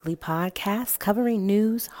Podcast covering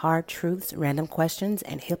news, hard truths, random questions,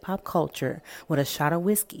 and hip hop culture with a shot of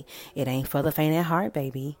whiskey. It ain't for the faint at heart,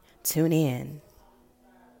 baby. Tune in.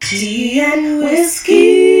 Tea and whiskey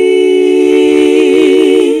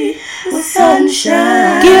with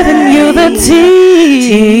sunshine. Giving you the tea.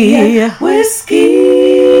 Tea and whiskey.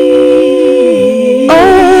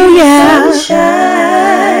 Oh, yeah.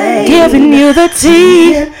 Sunshine. Giving you the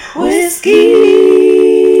tea. And whiskey.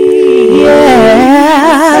 Yeah.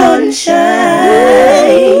 Sunshine.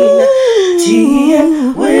 Tea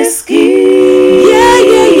and whiskey.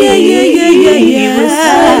 With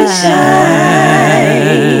sunshine.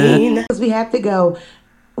 Because we have to go,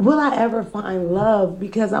 will I ever find love?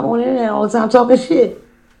 Because I'm on the internet all the time talking shit.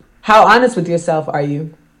 How honest with yourself are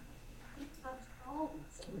you?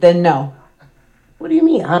 Then no. What do you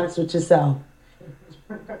mean, honest with yourself?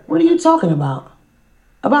 What are you talking about?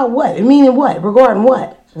 About what? Meaning what? Regarding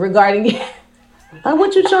what? Regarding, Like,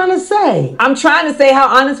 what you trying to say? I'm trying to say, how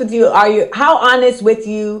honest with you are you? How honest with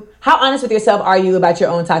yourself are you about your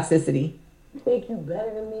own toxicity? You think you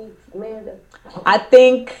better than me, Amanda? I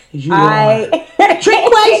think You trick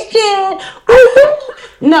question.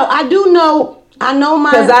 No, I do know. I know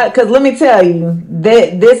my. Because let me tell you,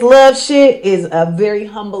 this love shit is a very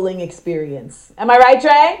humbling experience. Am I right,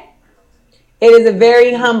 Trey? It is a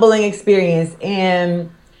very humbling experience,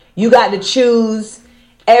 and you got to choose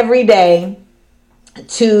every day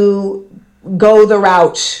to go the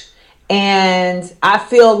route. And I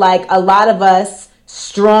feel like a lot of us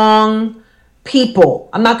strong people,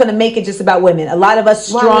 I'm not going to make it just about women, a lot of us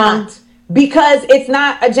Why strong, not? because it's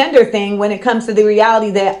not a gender thing when it comes to the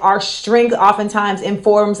reality that our strength oftentimes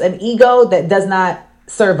informs an ego that does not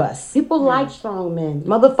serve us. People like strong men.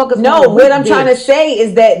 Motherfuckers. No, want a what weak I'm trying to bitch. say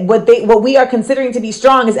is that what we are considering to be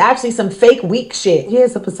strong is actually some fake weak shit. Yeah,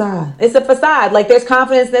 it's a facade. It's a facade. Like, there's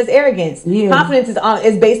confidence, there's arrogance. Yeah. Confidence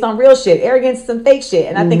is based on real shit. Arrogance is some fake shit.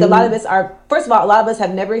 And I think a lot of us are, first of all, a lot of us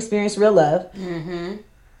have never experienced real love.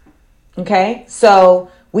 Okay?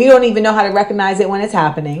 So we don't even know how to recognize it when it's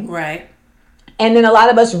happening. Right. And then a lot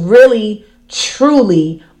of us really,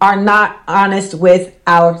 truly are not honest with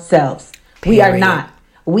ourselves. We are Period. not.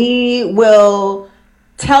 We will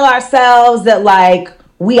tell ourselves that, like,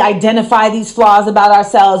 we identify these flaws about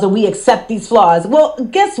ourselves and we accept these flaws. Well,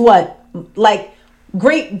 guess what? Like,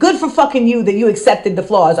 good for fucking you that you accepted the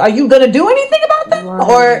flaws. Are you going to do anything about them?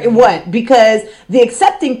 Right. Or what? Because the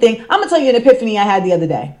accepting thing, I'm going to tell you an epiphany I had the other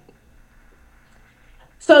day.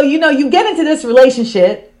 So, you get into this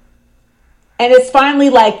relationship and it's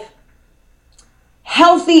finally like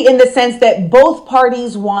healthy in the sense that both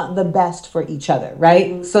parties want the best for each other,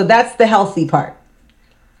 right? So that's the healthy part.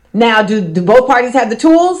 Now, do both parties have the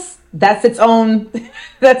tools? That's its own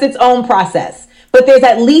process. But there's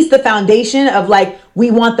at least the foundation of, like,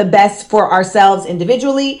 we want the best for ourselves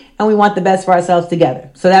individually and we want the best for ourselves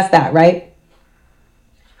together. So that's that, right?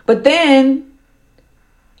 But then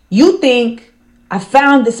you think, I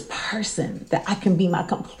found this person that I can be my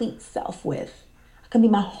complete self with. I can be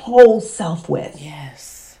my whole self with.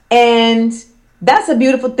 Yes. And that's a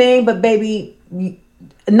beautiful thing, but baby,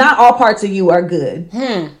 not all parts of you are good.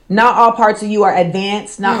 Not all parts of you are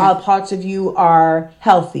advanced. Not all parts of you are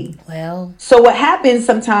healthy. Well, So what happens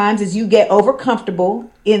sometimes is you get over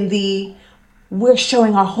comfortable in the we're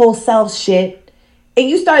showing our whole selves shit, and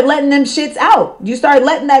you start letting them shits out. You start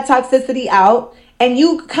letting that toxicity out, and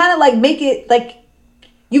you kind of like make it like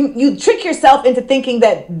you trick yourself into thinking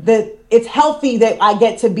that it's healthy that I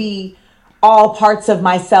get to be all parts of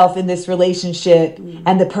myself in this relationship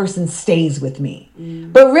and the person stays with me.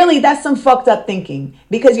 But really, that's some fucked up thinking,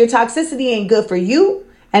 because your toxicity ain't good for you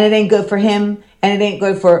and it ain't good for him and it ain't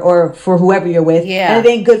good for whoever you're with. Yeah. And it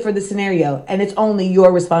ain't good for the scenario. And it's only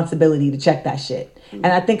your responsibility to check that shit. And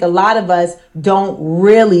I think a lot of us don't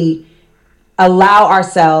really allow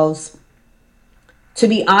ourselves to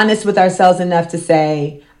be honest with ourselves enough to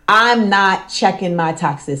say, I'm not checking my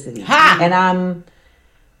toxicity. And I'm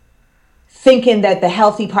thinking that the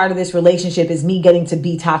healthy part of this relationship is me getting to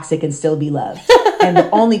be toxic and still be loved. And the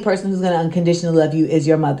only person who's going to unconditionally love you is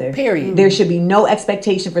your mother. Period. There should be no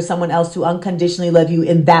expectation for someone else to unconditionally love you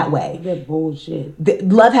in that way. That bullshit.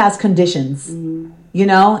 Love has conditions, and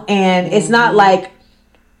it's not like,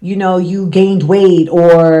 you gained weight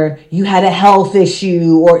or you had a health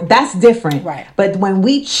issue, or that's different. Right. But when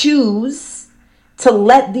we choose to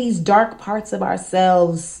let these dark parts of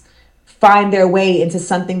ourselves find their way into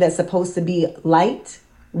something that's supposed to be light,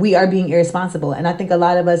 we are being irresponsible. And I think a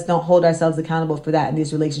lot of us don't hold ourselves accountable for that in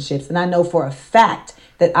these relationships. And I know for a fact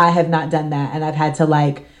that I have not done that. And I've had to,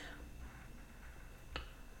 like,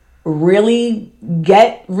 really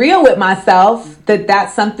get real with myself that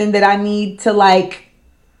that's something that I need to, like,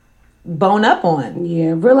 bone up on.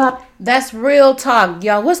 Yeah, real. That's real talk,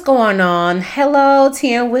 y'all. What's going on? Hello,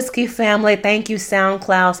 Tea and Whiskey family. Thank you,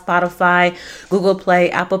 SoundCloud, Spotify, Google Play,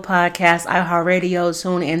 Apple Podcasts, iHeartRadio,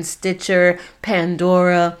 TuneIn, Stitcher,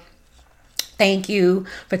 Pandora. Thank you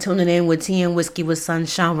for tuning in with Tea and Whiskey with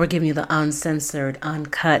Sunshine. We're giving you the uncensored,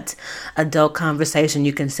 uncut, adult conversation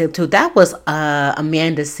you can sip to. That was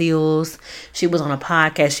Amanda Seales. She was on a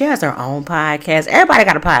podcast. She has her own podcast. Everybody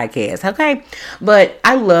got a podcast, okay? But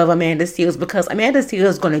I love Amanda Seales because Amanda Seales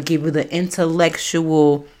is going to give you the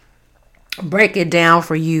intellectual, break it down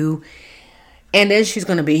for you. And then she's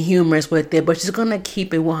going to be humorous with it, but she's going to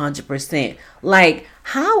keep it 100%. Like,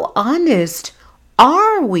 how honest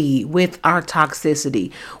are we with our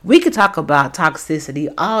toxicity? We could talk about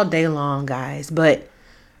toxicity all day long, guys, but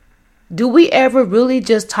do we ever really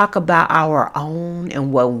just talk about our own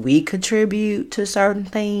and what we contribute to certain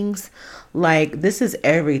things? Like, this is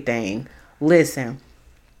everything. Listen,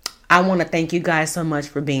 I want to thank you guys so much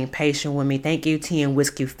for being patient with me. Thank you, Tea and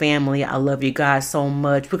Whiskey family. I love you guys so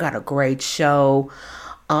much. We got a great show.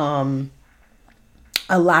 A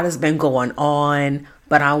lot has been going on.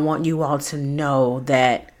 But I want you all to know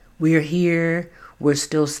that we're here. We're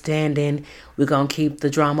still standing. We're going to keep the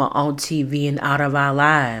drama on TV and out of our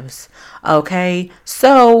lives. Okay?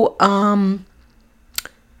 So,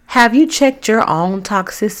 have you checked your own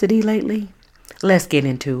toxicity lately? Let's get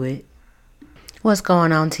into it. What's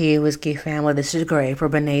going on, Tea and Whiskey family? This is Gray for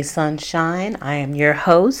Benet Sunshine. I am your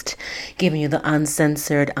host, giving you the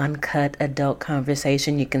uncensored, uncut adult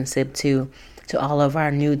conversation you can sip to. To all of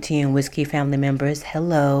our new Tea and Whiskey family members,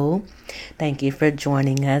 hello. Thank you for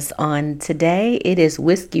joining us on today. It is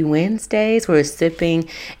Whiskey Wednesdays. We're sipping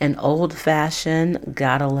an old-fashioned,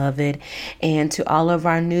 gotta love it. And to all of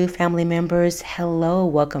our new family members, hello,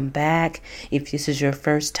 welcome back. If this is your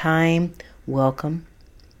first time, welcome.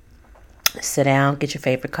 Sit down, get your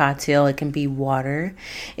favorite cocktail. It can be water.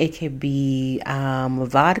 It could be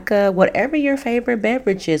vodka, whatever your favorite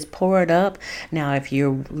beverage is, pour it up. Now, if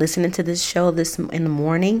you're listening to this show in the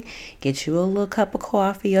morning, get you a little cup of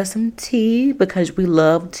coffee or some tea, because we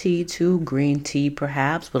love tea too. Green tea,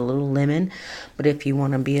 perhaps, with a little lemon. But if you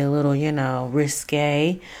want to be a little,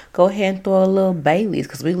 risque, go ahead and throw a little Baileys,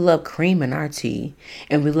 because we love cream in our tea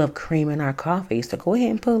and we love cream in our coffee. So go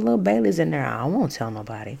ahead and put a little Baileys in there. I won't tell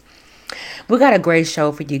nobody. We got a great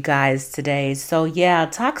show for you guys today. So yeah,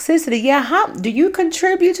 toxicity. Yeah, how do you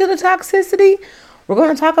contribute to the toxicity? We're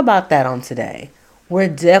going to talk about that on today. We're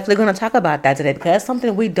definitely going to talk about that today, because that's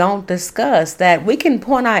something we don't discuss. That we can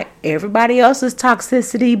point out everybody else's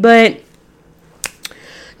toxicity, but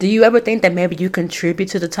do you ever think that maybe you contribute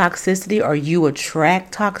to the toxicity or you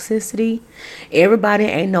attract toxicity? Everybody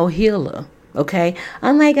ain't no healer. Okay.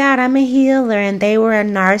 Oh my God, I'm a healer and they were a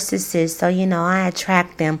narcissist. So, I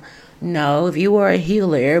attract them. No, if you were a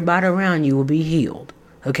healer, everybody around you will be healed.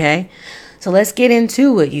 Okay? So let's get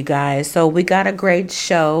into it, you guys. So we got a great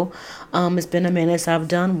show. It's been a minute since I've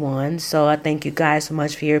done one. So I thank you guys so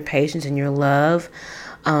much for your patience and your love.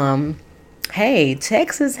 Hey,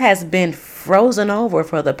 Texas has been frozen over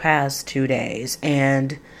for the past 2 days.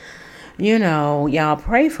 And, y'all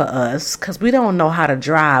pray for us, because we don't know how to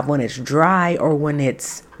drive when it's dry or when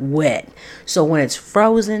it's wet. So when it's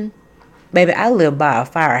frozen, baby, I live by a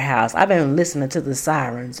firehouse. I've been listening to the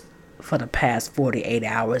sirens for the past 48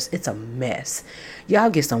 hours. It's a mess. Y'all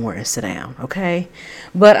get somewhere and sit down, okay?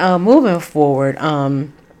 But moving forward,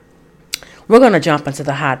 we're going to jump into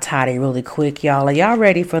the hot toddy really quick, y'all. Are y'all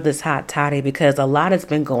ready for this hot toddy? Because a lot has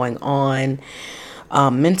been going on.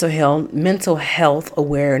 Mental health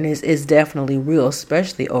awareness is definitely real,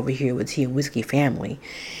 especially over here with Tea and Whiskey family.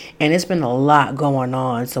 And it's been a lot going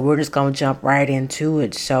on. So we're just going to jump right into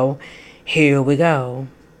it. So here we go.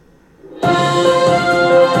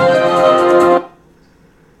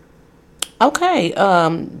 Okay,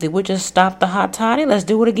 did we just stop the hot toddy? Let's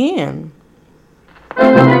do it again.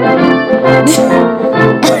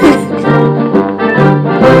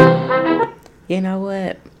 You know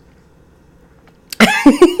what?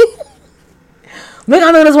 We're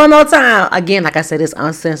gonna do this one more time. Again, like I said, it's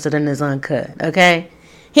uncensored and it's uncut. Okay?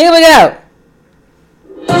 Here we go.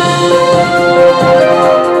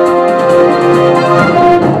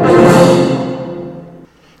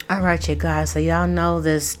 Alright, you guys, so y'all know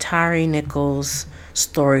this Tyre Nichols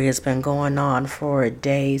story has been going on for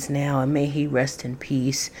days now, and may he rest in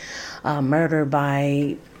peace. Murdered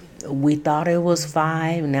by, we thought it was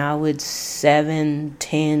 5, now it's 7,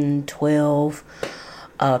 10, 12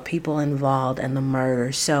 people involved in the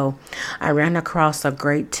murder. So I ran across a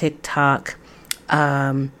great TikTok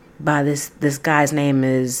by this guy's name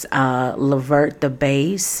is Levert the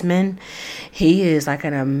Baseman. He is like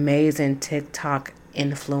an amazing TikTok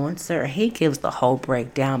influencer. He gives the whole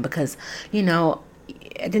breakdown because, you know,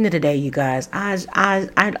 at the end of the day, you guys,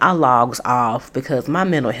 I logs off because my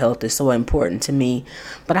mental health is so important to me.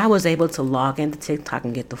 But I was able to log into TikTok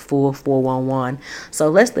and get the full 411. So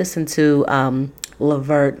let's listen to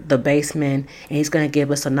Levert, the baseman, and he's going to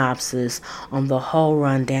give a synopsis on the whole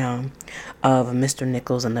rundown of Mr.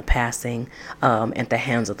 Nichols and the passing at the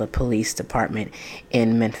hands of the police department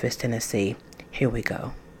in Memphis, Tennessee. Here we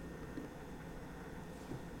go.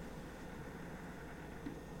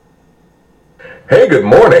 Hey, good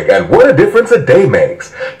morning, and what a difference a day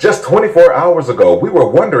makes. Just 24 hours ago, we were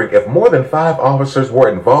wondering if more than 5 officers were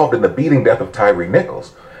involved in the beating death of Tyre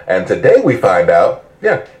Nichols. And today we find out,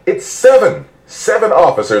 it's 7. 7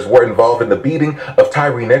 officers were involved in the beating of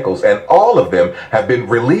Tyre Nichols, and all of them have been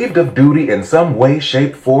relieved of duty in some way,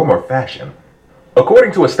 shape, form, or fashion.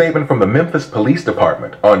 According to a statement from the Memphis Police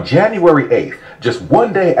Department, on January 8th, just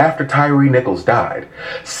one day after Tyre Nichols died,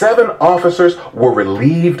 7 officers were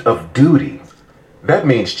relieved of duty. That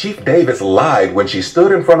means Chief Davis lied when she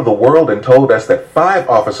stood in front of the world and told us that 5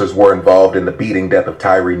 officers were involved in the beating death of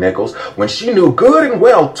Tyre Nichols, when she knew good and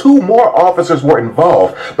well 2 more officers were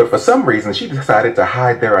involved, but for some reason she decided to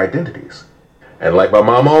hide their identities. And like my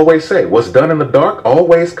mom always said, what's done in the dark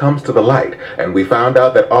always comes to the light, and we found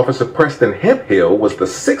out that Officer Preston Hemphill was the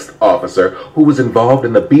 6th officer who was involved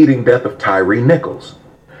in the beating death of Tyre Nichols.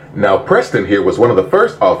 Now, Preston here was one of the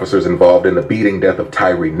first officers involved in the beating death of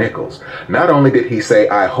Tyre Nichols. Not only did he say,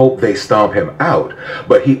 "I hope they stomp him out,"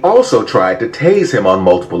 but he also tried to tase him on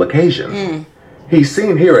multiple occasions. He's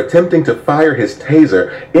seen here attempting to fire his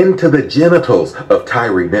taser into the genitals of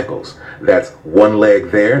Tyre Nichols. That's one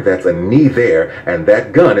leg there, that's a knee there, and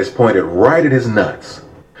that gun is pointed right at his nuts.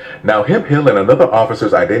 Now, Hemphill and another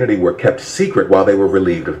officer's identity were kept secret while they were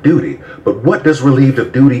relieved of duty. But what does relieved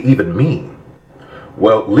of duty even mean?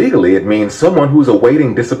 Well, legally, it means someone who's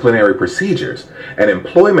awaiting disciplinary procedures, an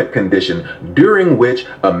employment condition during which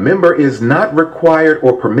a member is not required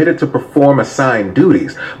or permitted to perform assigned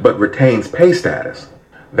duties, but retains pay status.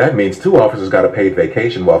 That means 2 officers got a paid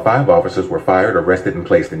vacation while 5 officers were fired, arrested, and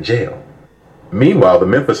placed in jail. Meanwhile, the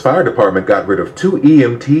Memphis Fire Department got rid of 2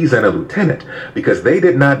 EMTs and a lieutenant because they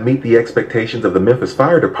did not meet the expectations of the Memphis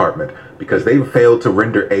Fire Department because they failed to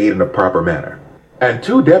render aid in a proper manner. And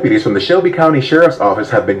 2 deputies from the Shelby County Sheriff's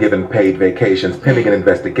Office have been given paid vacations pending an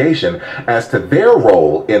investigation as to their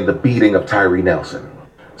role in the beating of Tyre Nelson.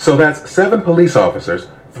 So that's 7 police officers,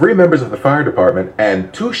 3 members of the fire department,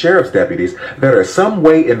 and 2 sheriff's deputies that are some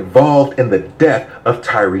way involved in the death of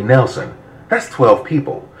Tyre Nelson. That's 12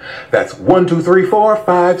 people. That's 1, 2, 3, 4,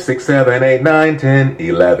 5, 6, 7, 8, 9, 10,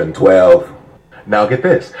 11, 12. Now get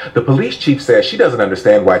this, the police chief says she doesn't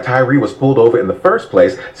understand why Tyre was pulled over in the first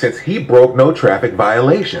place since he broke no traffic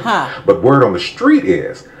violations. But word on the street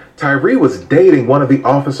is, Tyre was dating one of the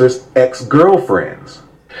officer's ex-girlfriends.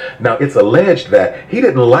 Now it's alleged that he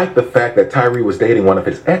didn't like the fact that Tyre was dating one of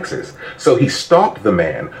his exes, so he stalked the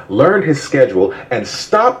man, learned his schedule, and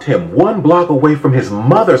stopped him 1 block away from his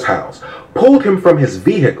mother's house, pulled him from his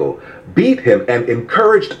vehicle, beat him, and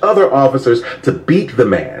encouraged other officers to beat the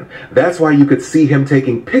man. That's why you could see him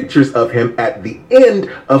taking pictures of him at the end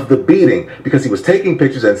of the beating, because he was taking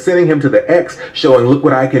pictures and sending him to the ex, showing, "Look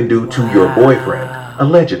what I can do to your boyfriend,"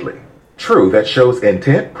 allegedly. True, that shows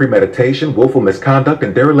intent, premeditation, willful misconduct,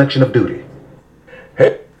 and dereliction of duty.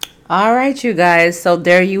 Hey. All right, you guys. So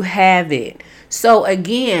there you have it. So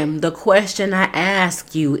again, the question I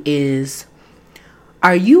ask you is,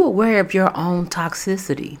 are you aware of your own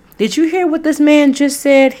toxicity? Did you hear what this man just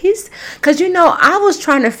said? Because, you know, I was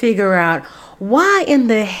trying to figure out why in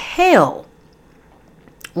the hell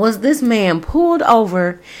was this man pulled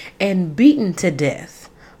over and beaten to death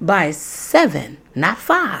by 7, not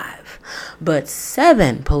 5, but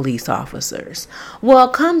 7 police officers. Well,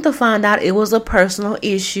 come to find out, it was a personal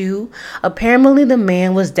issue. Apparently, the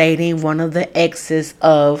man was dating one of the exes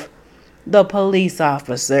of the police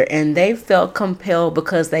officer, and they felt compelled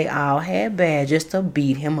because they all had badges to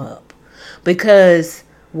beat him up. Because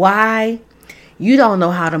why? You don't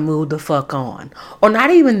know how to move the fuck on. Or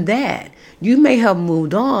not even that. You may have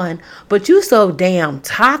moved on, but you so damn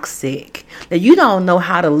toxic that you don't know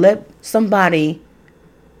how to let somebody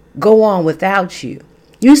go on without you.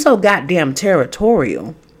 You so goddamn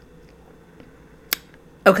territorial.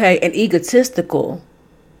 Okay, and egotistical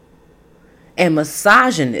and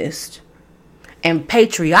misogynist and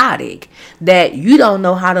patriotic that you don't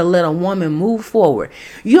know how to let a woman move forward.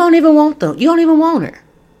 You don't even want them. You don't even want her.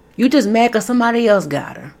 You just mad because somebody else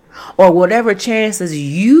got her. Or whatever chances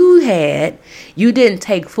you had, you didn't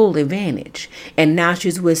take full advantage. And now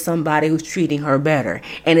she's with somebody who's treating her better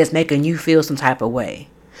and it's making you feel some type of way.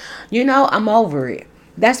 I'm over it.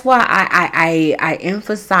 That's why I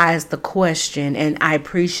emphasize the question, and I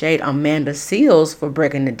appreciate Amanda Seals for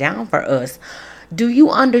breaking it down for us. Do you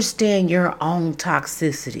understand your own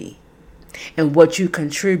toxicity and what you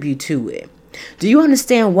contribute to it? Do you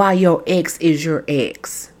understand why your ex is your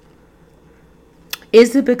ex?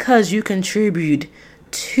 Is it because you contribute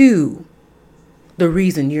to the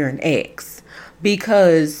reason you're an ex?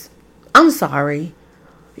 Because, I'm sorry,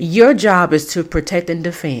 your job is to protect and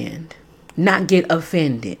defend, not get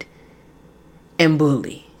offended and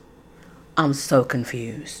bully. I'm so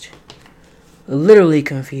confused. Literally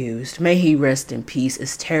confused. May he rest in peace.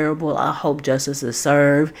 It's terrible. I hope justice is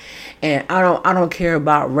served. And I don't care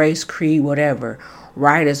about race, creed, whatever.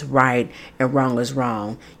 Right is right and wrong is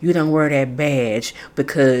wrong. You don't wear that badge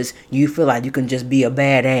because you feel like you can just be a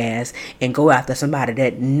badass and go after somebody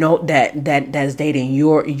that's dating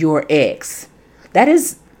your ex. That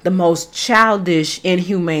is the most childish,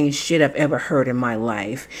 inhumane shit I've ever heard in my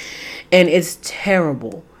life. And it's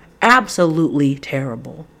terrible. Absolutely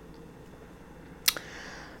terrible.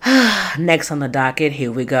 Next on the docket,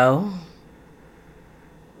 here we go.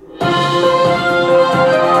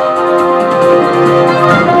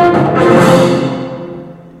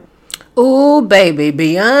 Ooh, baby,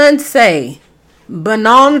 Beyonce,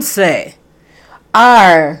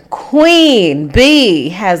 our Queen Bee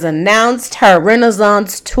has announced her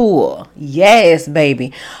Renaissance tour. Yes,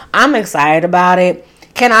 baby. I'm excited about it.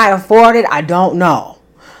 Can I afford it? I don't know.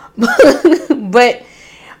 But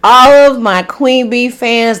all of my Queen Bee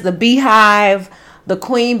fans, the Beehive, the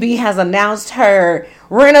Queen Bee has announced her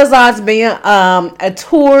Renaissance a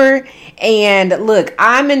tour. And look,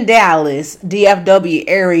 I'm in Dallas, DFW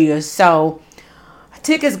area, so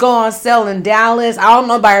tickets go on sale in Dallas. I don't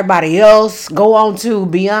know about everybody else. Go on to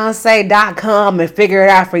Beyonce.com and figure it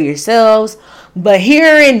out for yourselves. But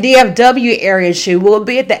here in DFW area, she will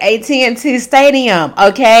be at the AT&T Stadium,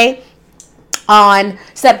 okay? On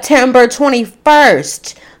September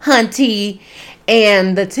 21st, hunty.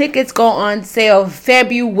 And the tickets go on sale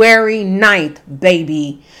February 9th,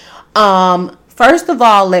 baby. First of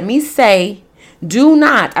all, let me say, do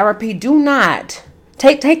not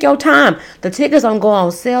take your time. The tickets don't go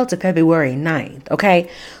on sale to February 9th, okay?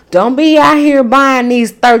 Don't be out here buying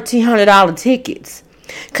these $1,300 tickets.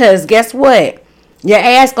 Because guess what? Your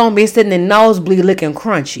ass going to be sitting in nosebleed looking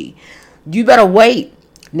crunchy. You better wait.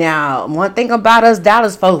 Now, one thing about us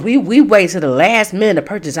Dallas folks, we wait to the last minute to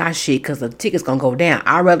purchase our shit because the ticket's going to go down.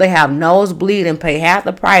 I'd rather have nosebleed and pay half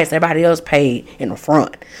the price everybody else paid in the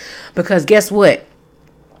front. Because guess what?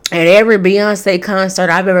 At every Beyonce concert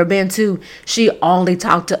I've ever been to, she only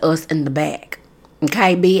talked to us in the back.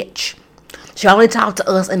 Okay, bitch? She only talked to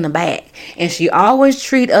us in the back. And she always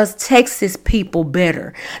treat us Texas people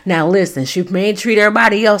better. Now listen, she may treat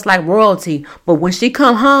everybody else like royalty, but when she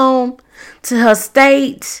come home to her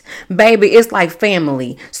state, baby, it's like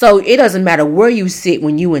family. So it doesn't matter where you sit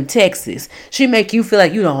when you in Texas. She make you feel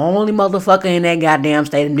like you the only motherfucker in that goddamn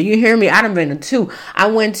state. Do you hear me? I done been to two. I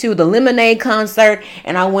went to the Lemonade concert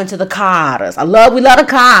and I went to the Carters. We love the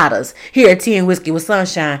Carters here at Tea and Whiskey with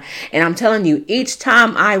Sunshine. And I'm telling you, each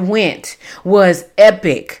time I went was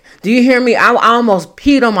epic. Do you hear me? I almost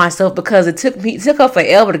peed on myself because it took her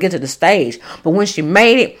forever to get to the stage. But when she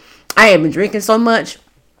made it, I had been drinking so much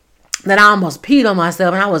that I almost peed on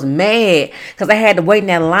myself, and I was mad because I had to wait in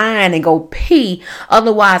that line and go pee.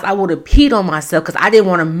 Otherwise, I would have peed on myself because I didn't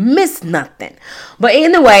want to miss nothing. But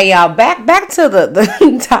anyway, y'all, back to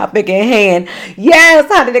the topic at hand. Yes,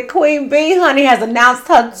 honey, the Queen Bee, honey, has announced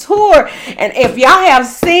her tour. And if y'all have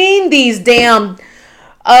seen these damn,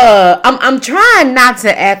 I'm trying not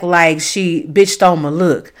to act like she bitch stole my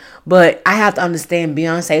look. But I have to understand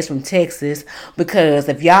Beyonce's from Texas because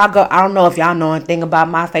if y'all go, I don't know if y'all know anything about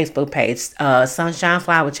my Facebook page, Sunshine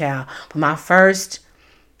Flower Child. But my first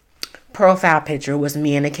profile picture was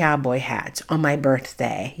me in a cowboy hat on my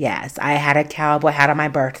birthday. Yes, I had a cowboy hat on my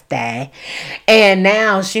birthday. And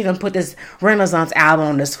now she done put this Renaissance album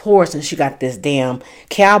on this horse and she got this damn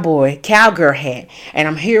cowgirl hat. And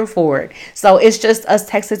I'm here for it. So it's just us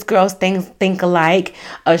Texas girls think alike.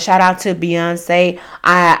 Shout out to Beyonce.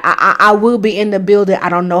 I will be in the building. I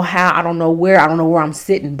don't know how. I don't know where. I don't know where I'm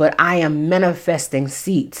sitting. But I am manifesting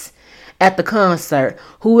seats at the concert.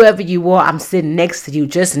 Whoever you are, I'm sitting next to you.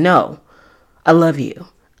 Just know I love you.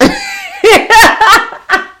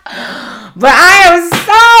 But I am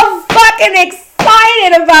so fucking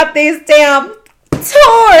excited about this damn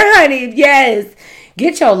tour, honey. Yes.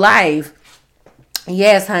 Get your life.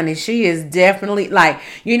 Yes, honey. She is definitely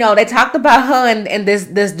they talked about her in this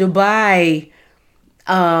Dubai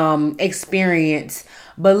experience.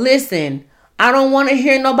 But listen, I don't want to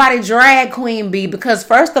hear nobody drag Queen B, because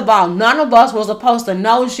first of all, none of us was supposed to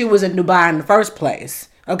know she was in Dubai in the first place.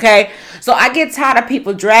 Okay? So I get tired of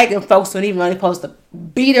people dragging folks when even though they're supposed to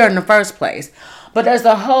be there in the first place. But there's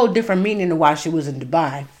a whole different meaning to why she was in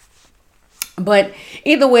Dubai. But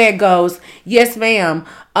either way it goes, yes, ma'am.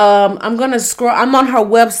 I'm going to scroll. I'm on her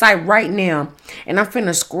website right now. And I'm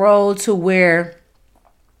finna scroll to where...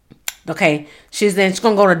 Okay, she's going to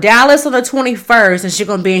go to Dallas on the 21st, and she's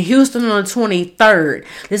going to be in Houston on the 23rd.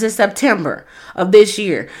 This is September of this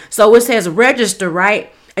year. So it says register,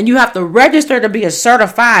 right? And you have to register to be a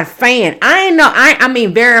certified fan. I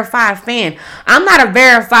mean verified fan. I'm not a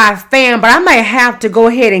verified fan, but I may have to go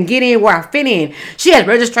ahead and get in where I fit in. She has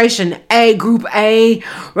registration Group A,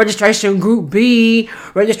 registration Group B,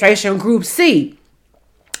 registration Group C.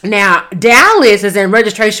 Now, Dallas is in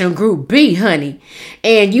registration Group B, honey.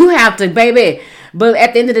 And you have to, baby. But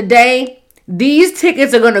at the end of the day, these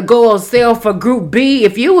tickets are going to go on sale for Group B.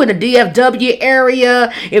 If you're in the DFW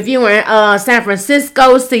area, if you're in San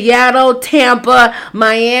Francisco, Seattle, Tampa,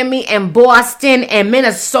 Miami, and Boston, and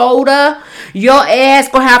Minnesota, your ass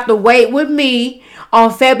going to have to wait with me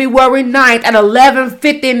on February 9th at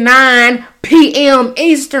 11:59 p.m.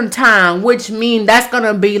 Eastern Time, which means that's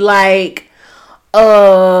going to be like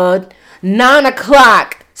 9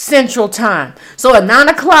 o'clock Central Time. So at 9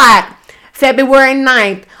 o'clock, February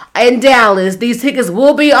 9th in Dallas, these tickets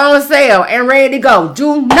will be on sale and ready to go.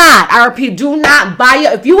 Do not, I repeat, do not buy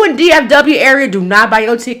if you in DFW area, do not buy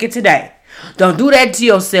your ticket today. Don't do that to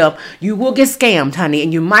yourself. You will get scammed, honey,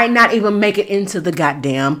 and you might not even make it into the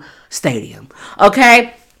goddamn stadium.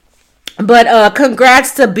 Okay? But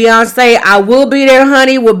congrats to Beyonce. I will be there,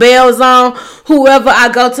 honey, with bells on. Whoever I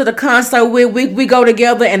go to the concert with, we go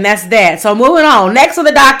together, and that's that. So moving on. Next on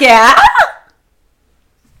the docket.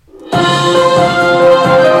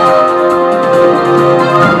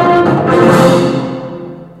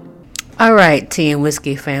 All right, Tea and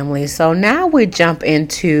Whiskey family. So now we jump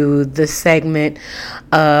into the segment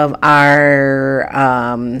of our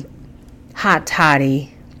hot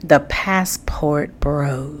toddy, the Passport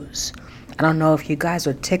Bros. I don't know if you guys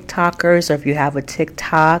are TikTokers or if you have a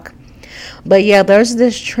TikTok. But yeah, there's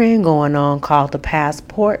this trend going on called the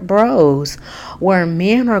Passport Bros, where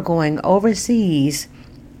men are going overseas.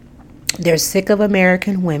 They're sick of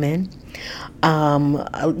American women.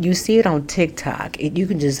 You see it on TikTok. You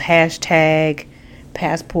can just hashtag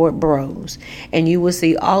Passport Bros, and you will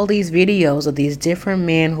see all these videos of these different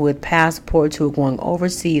men who with passports who are going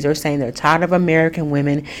overseas or saying they're tired of American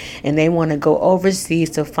women and they want to go overseas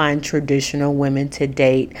to find traditional women to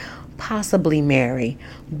date, possibly marry.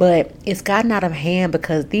 But it's gotten out of hand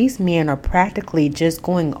because these men are practically just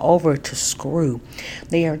going over to screw.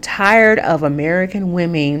 They are tired of American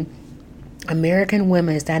women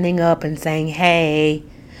standing up and saying, hey,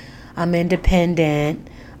 I'm independent,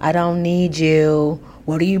 I don't need you.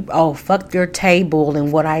 Fuck your table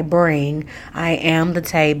and what I bring. I am the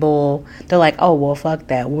table. They're like, oh, well, fuck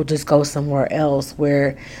that. We'll just go somewhere else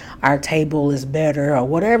where our table is better, or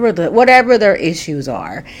whatever their issues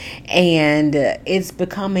are. And it's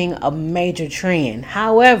becoming a major trend.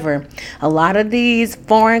 However, a lot of these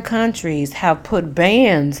foreign countries have put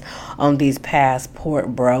bans on these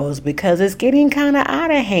Passport Bros because it's getting kind of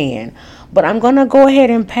out of hand. But I'm going to go ahead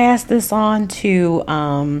and pass this on to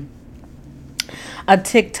a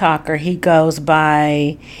TikToker. He goes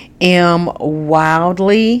by M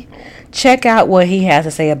Wildly. Check out what he has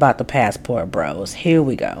to say about the Passport Bros. Here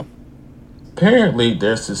we go. Apparently,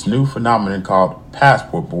 there's this new phenomenon called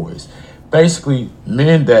Passport Boys. Basically,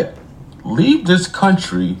 men that leave this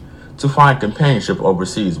country to find companionship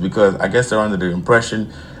overseas because I guess they're under the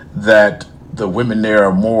impression that the women there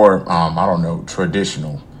are more,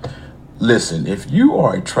 traditional. Listen, if you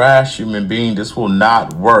are a trash human being, this will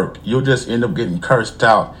not work. You'll just end up getting cursed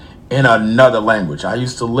out in another language. I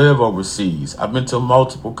used to live overseas. I've been to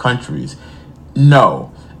multiple countries.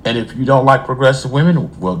 No. And if you don't like progressive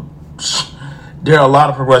women, well, there are a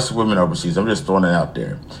lot of progressive women overseas. I'm just throwing it out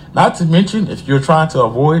there. Not to mention, if you're trying to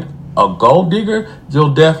avoid a gold digger,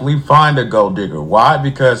 you'll definitely find a gold digger. Why?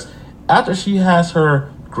 Because after she has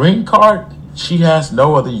her green card, she has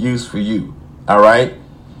no other use for you. All right?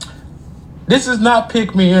 This is not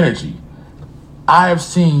pick me energy. I have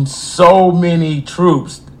seen so many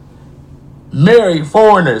troops marry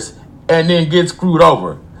foreigners and then get screwed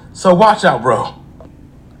over. So watch out, bro.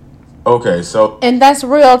 Okay, so. And that's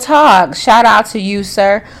real talk. Shout out to you,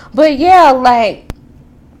 sir. But yeah, like,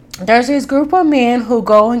 there's this group of men who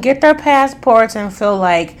go and get their passports and feel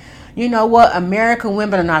like, you know what, American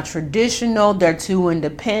women are not traditional, they're too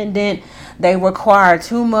independent, they require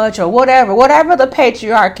too much, or whatever the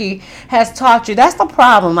patriarchy has taught you. That's the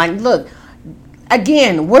problem. Like, look,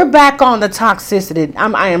 again, we're back on the toxicity.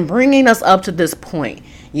 I am bringing us up to this point,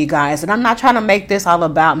 you guys. And I'm not trying to make this all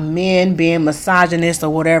about men being misogynist or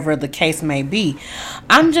whatever the case may be.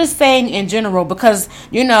 I'm just saying in general because,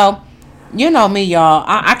 you know me, y'all.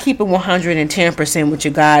 I keep it 110% with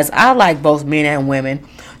you guys. I like both men and women.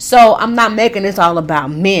 So I'm not making this all about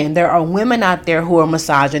men. There are women out there who are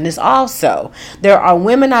misogynists also. There are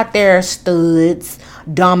women out there, studs,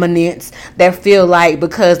 dominants, that feel like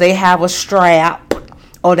because they have a strap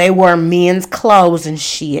or they wear men's clothes and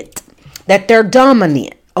shit, that they're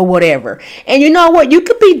dominant or whatever. And you know what? You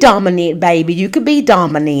could be dominant, baby. You could be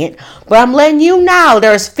dominant. But I'm letting you know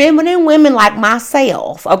there's feminine women like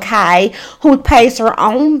myself, okay, who pays her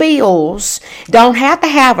own bills, don't have to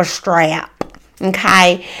have a strap,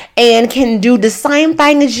 okay, and can do the same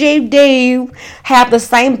thing as you do, have the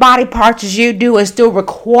same body parts as you do, and still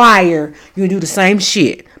require you to do the same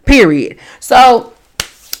shit, period. So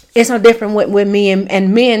it's no different with me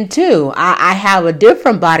and men too. I have a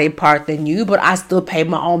different body part than you, but I still pay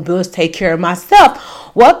my own bills, take care of myself.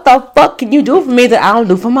 What the fuck can you do for me that I don't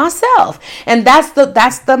do for myself? And that's the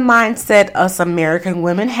mindset us American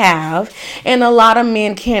women have. And a lot of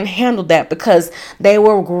men can't handle that because they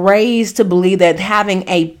were raised to believe that having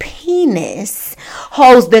a penis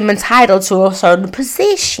holds them entitled to a certain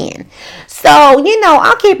position. So,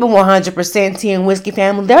 I'll keep it 100% tea and whiskey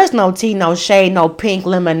family. There's no tea, no shade, no pink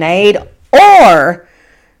lemonade or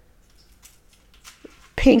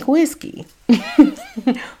pink whiskey.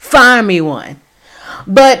 Find me one.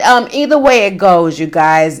 But either way it goes, you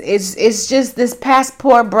guys, it's just this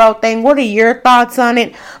passport bro thing. What are your thoughts on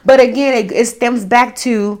it? But again, it stems back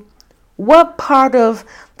to what part of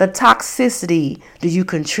the toxicity do you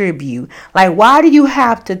contribute? Like, why do you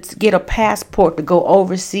have to get a passport to go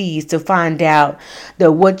overseas to find out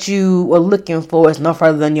that what you are looking for is no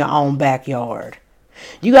further than your own backyard?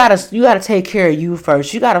 You gotta take care of you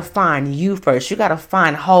first. You gotta find you first. You gotta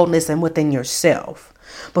find wholeness and within yourself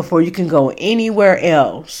before you can go anywhere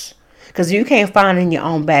else. Because you can't find it in your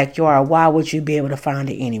own backyard, why would you be able to find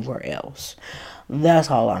it anywhere else? That's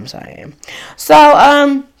all I'm saying. So,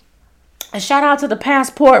 a shout out to the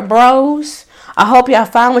passport bros. I hope y'all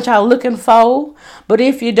find what y'all looking for. But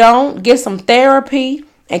if you don't, get some therapy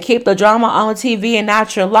and keep the drama on TV and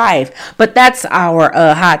not your life. But that's our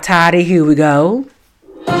hot toddy. Here we go.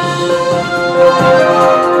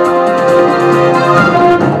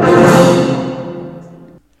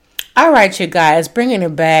 All right, you guys, bringing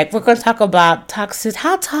it back. We're going to talk about toxic.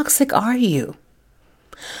 How toxic are you?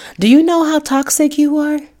 Do you know how toxic you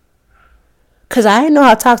are? Because I didn't know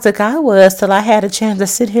how toxic I was till I had a chance to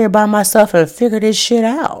sit here by myself and figure this shit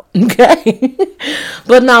out. Okay?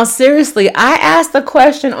 But now, seriously, I asked the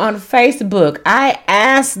question on Facebook. I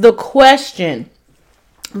asked the question.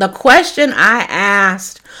 The question I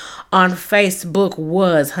asked on Facebook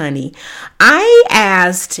was, honey, I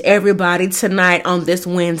asked everybody tonight on this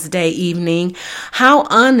Wednesday evening, how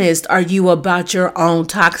honest are you about your own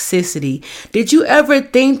toxicity? Did you ever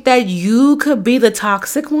think that you could be the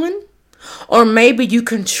toxic one? Or maybe you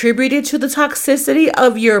contributed to the toxicity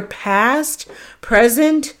of your past,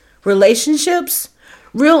 present relationships?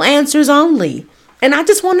 Real answers only. And I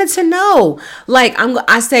just wanted to know.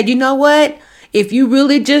 I said, you know what? If you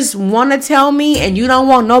really just want to tell me and you don't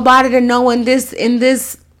want nobody to know in this,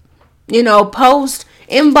 post,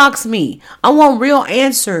 inbox me. I want real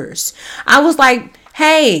answers. I was like,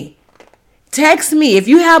 hey, text me. If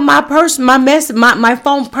you have my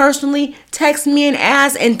phone personally, text me and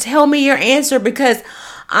ask and tell me your answer because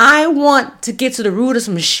I want to get to the root of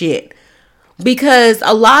some shit. Because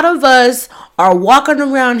a lot of us are walking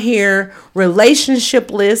around here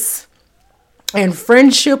relationshipless and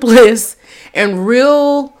friendshipless and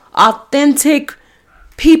real authentic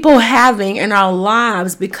people having in our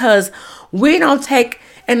lives because we don't take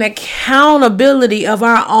an accountability of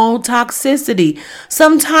our own toxicity.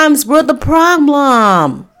 Sometimes we're the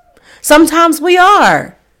problem. Sometimes we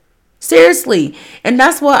are. Seriously. And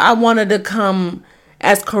that's why I wanted to come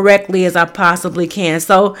as correctly as I possibly can.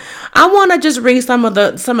 So I want to just read some of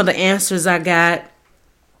the answers I got.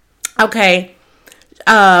 Okay.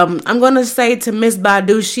 I'm going to say to Miss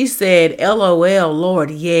Badu, she said, LOL, Lord,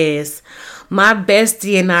 yes. My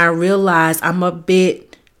bestie and I realize I'm a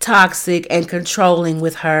bit toxic and controlling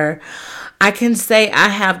with her. I can say I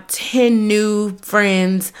have 10 new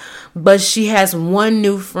friends, but she has one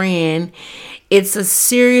new friend. It's a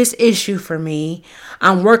serious issue for me.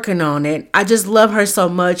 I'm working on it. I just love her so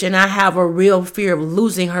much and I have a real fear of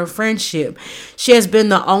losing her friendship. She has been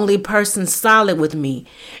the only person solid with me.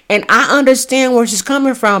 And I understand where she's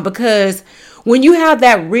coming from because When you have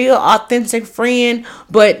that real authentic friend,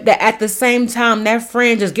 but that at the same time that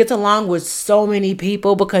friend just gets along with so many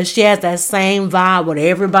people because she has that same vibe with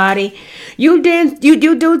everybody, you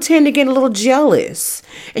do tend to get a little jealous.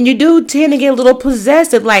 And you do tend to get a little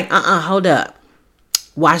possessive, like, hold up.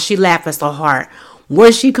 Why she laughing so hard?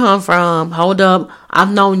 Where she come from? Hold up.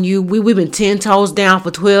 I've known you. We've been 10 toes down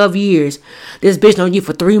for 12 years. This bitch known you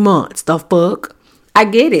for 3 months. The fuck? I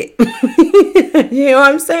get it. You know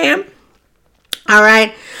what I'm saying? All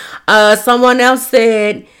right. Someone else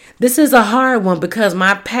said, this is a hard one because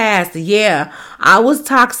my past, I was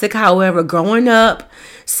toxic. However, growing up,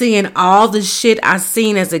 seeing all the shit I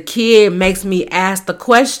seen as a kid makes me ask the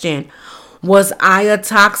question, was I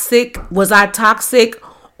toxic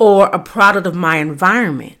or a product of my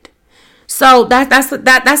environment? So that's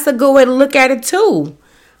a good way to look at it too.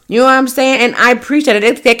 You know what I'm saying? And I appreciate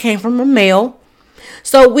it. That came from a male.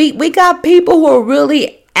 So we got people who are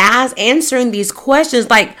really answering these questions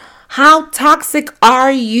like, how toxic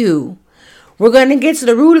are you? We're going to get to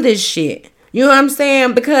the root of this shit. You know what I'm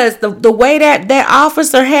saying? Because the way that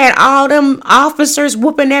officer had all them officers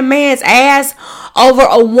whooping that man's ass over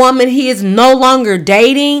a woman he is no longer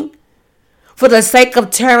dating for the sake of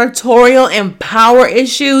territorial and power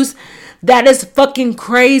issues, that is fucking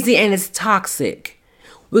crazy and it's toxic.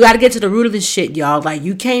 We got to get to the root of this shit, y'all. Like,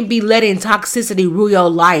 you can't be letting toxicity rule your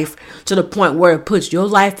life to the point where it puts your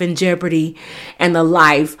life in jeopardy and the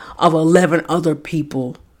life of 11 other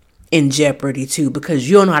people in jeopardy too, because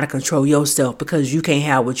you don't know how to control yourself because you can't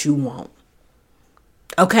have what you want.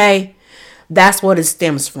 Okay? That's what it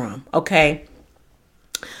stems from. Okay?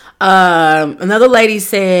 Another lady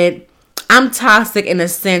said, I'm toxic in the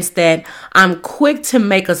sense that I'm quick to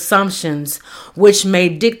make assumptions which may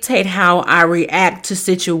dictate how I react to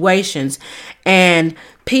situations and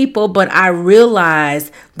people, but I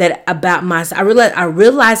realize that about myself. I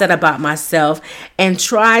realize that about myself and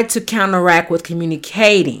try to counteract with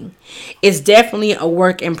communicating. It's definitely a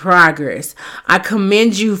work in progress. I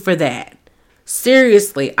commend you for that.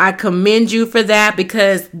 Seriously, I commend you for that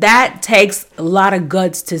because that takes a lot of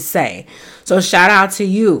guts to say. So shout out to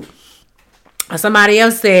you. Somebody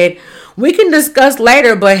else said, we can discuss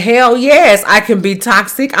later, but hell yes, I can be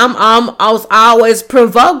toxic. I'm always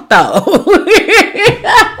provoked though.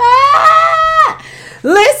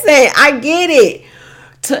 Listen, I get it.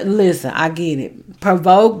 I get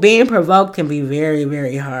it. Being provoked can be very,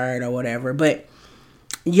 very hard or whatever. But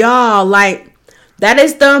y'all, like, that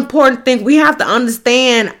is the important thing. We have to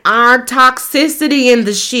understand our toxicity in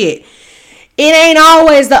the shit. It ain't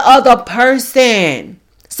always the other person.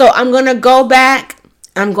 So I'm going to go back.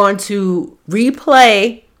 I'm going to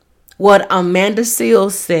replay what Amanda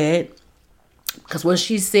Seales said, because what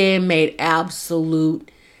she said made absolute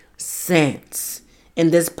sense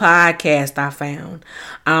in this podcast I found.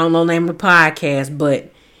 I don't know the name of the podcast,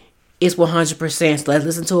 but it's 100%. So let's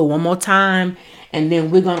listen to it one more time, and then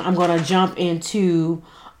I'm going to jump into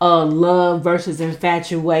love versus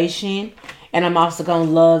infatuation, and I'm also going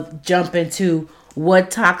to jump into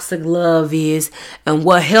what toxic love is and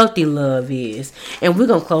what healthy love is. And we're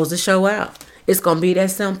going to close the show out. It's going to be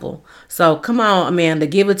that simple. So come on, Amanda,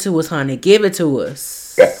 give it to us, honey. Give it to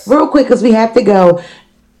us. Real quick, because we have to go.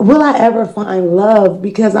 Will I ever find love?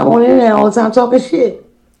 Because I'm on the internet all the time talking shit.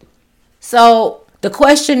 So the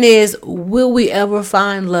question is, will we ever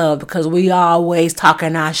find love? Because we always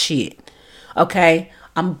talking our shit. Okay?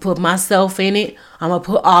 I'm going to put myself in it. I'm going to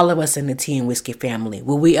put all of us in the Tea and Whiskey family.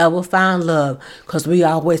 Will we ever find love? Because we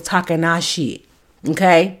always talking our shit.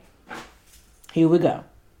 Okay? Here we go.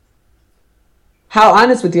 How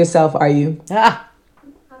honest with yourself are you?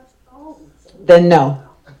 Then no.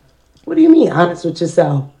 What do you mean honest with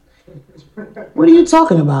yourself? What are you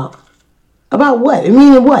talking about? About what?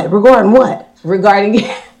 Meaning what? Regarding what? Regarding...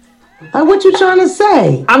 Like, what you trying to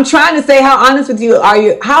say? I'm trying to say, how honest with you are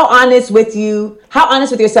you? How honest with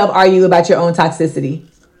yourself are you about your own toxicity?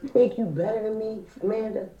 You think you better than me,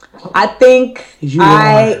 Amanda? I think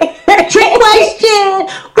Trick question.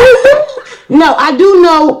 No, I do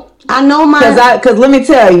know. I know my... Because let me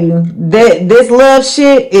tell you, this love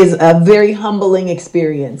shit is a very humbling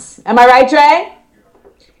experience. Am I right, Trey?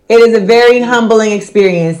 It is a very humbling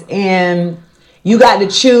experience. And you got to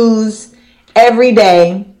choose every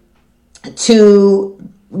day to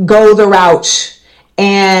go the route.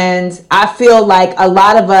 And I feel like a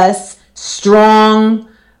lot of us strong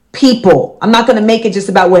people, I'm not going to make it just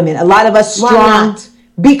about women, a lot of us strong,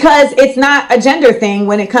 because it's not a gender thing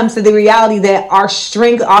when it comes to the reality that our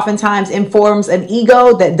strength oftentimes informs an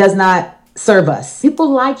ego that does not serve us.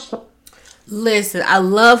 People like... Listen, I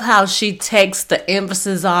love how she takes the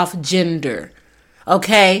emphasis off gender.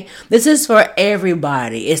 Okay? This is for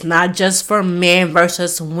everybody. It's not just for men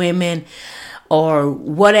versus women or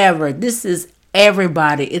whatever. This is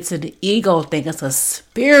everybody. It's an ego thing. It's a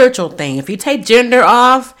spiritual thing. If you take gender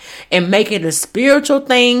off and make it a spiritual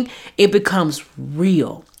thing, it becomes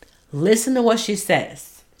real. Listen to what she says.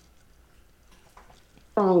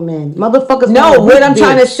 Strong men, motherfuckers. No, what I'm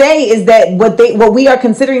trying to bitch. say is that what we are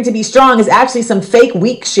considering to be strong is actually some fake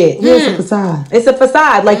weak shit. It's a facade. It's a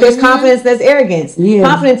facade. Like there's confidence, there's arrogance. Yeah.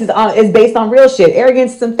 Confidence is based on real shit.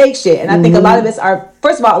 Arrogance is some fake shit. And I think a lot of us are.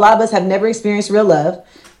 First of all, a lot of us have never experienced real love.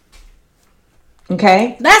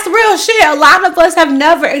 Okay, That's real shit. A lot of us have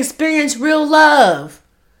never experienced real love.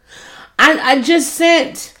 I just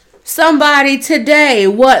sent somebody today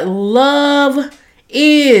what love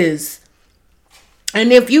is.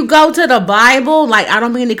 And if you go to the Bible, like, I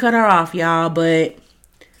don't mean to cut her off, y'all, but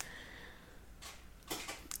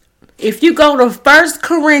if you go to 1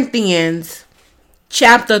 Corinthians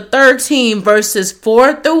chapter 13, verses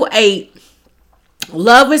 4 through 8,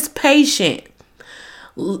 love is patient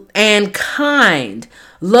and kind.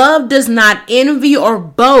 Love does not envy or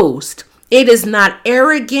boast. It is not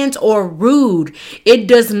arrogant or rude. It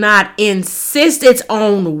does not insist its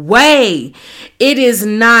own way. It is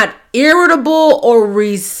not irritable or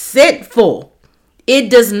resentful. It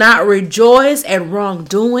does not rejoice at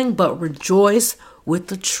wrongdoing, but rejoice with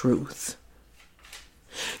the truth.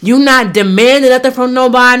 You're not demanding nothing from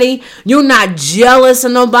nobody. You're not jealous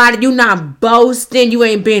of nobody. You're not boasting. You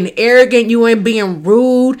ain't being arrogant. You ain't being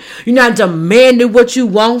rude. You're not demanding what you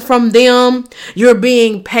want from them. You're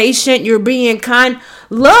being patient. You're being kind.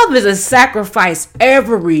 Love is a sacrifice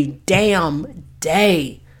every damn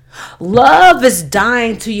day. Love is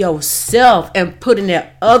dying to yourself and putting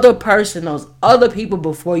that other person, those other people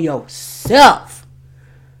before yourself.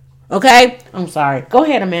 Okay? I'm sorry. Go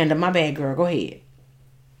ahead, Amanda. My bad, girl. Go ahead.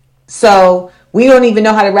 so we don't even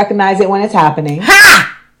know how to recognize it when it's happening.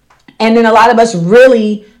 Ha! And then a lot of us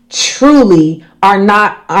really, truly are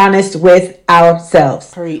not honest with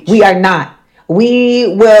ourselves. Preach. We are not.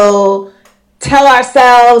 We will tell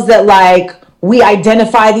ourselves that, like, we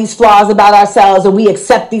identify these flaws about ourselves or we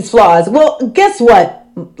accept these flaws. Well, guess what?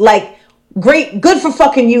 Like, great, good for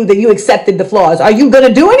fucking you that you accepted the flaws. Are you going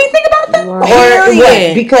to do anything about them? Right. Or what?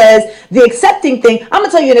 Period. Because the accepting thing, I'm going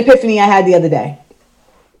to tell you an epiphany I had the other day.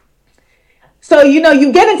 So, you know,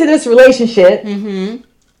 you get into this relationship and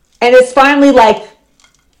it's finally like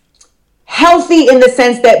healthy in the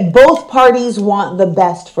sense that both parties want the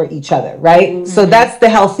best for each other, right? So that's the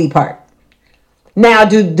healthy part. Now,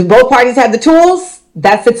 do both parties have the tools?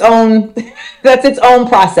 That's its own that's its own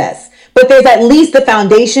process. But there's at least the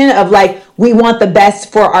foundation of, like, we want the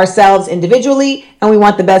best for ourselves individually and we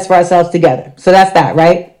want the best for ourselves together. So that's that,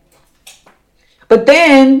 right? But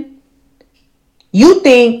then you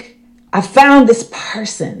think, I found this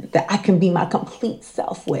person that I can be my complete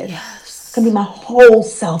self with. Yes. I can be my whole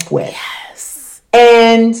self with. Yes.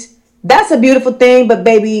 And that's a beautiful thing, but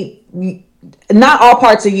baby, not all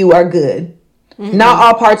parts of you are good. Not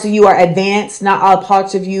all parts of you are advanced. Not all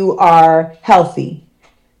parts of you are healthy.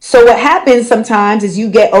 So what happens sometimes is you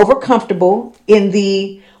get over comfortable in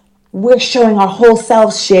the we're showing our whole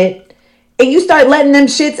selves shit, and you start letting them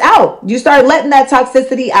shits out. You start letting that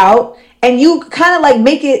toxicity out, and you kind of like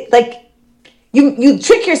make it like you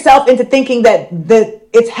trick yourself into thinking that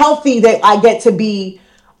it's healthy that I get to be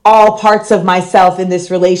all parts of myself in this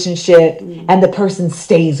relationship and the person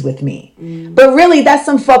stays with me. But really, that's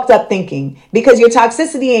some fucked up thinking, because your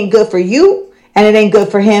toxicity ain't good for you and it ain't good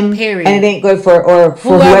for him. Period. And it ain't good for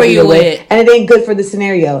whoever you you're with. with. And it ain't good for the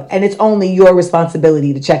scenario. And it's only your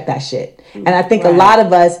responsibility to check that shit. And I think a lot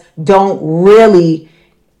of us don't really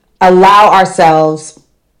allow ourselves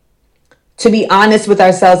to be honest with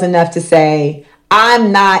ourselves enough to say,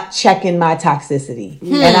 I'm not checking my toxicity.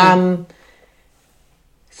 And I'm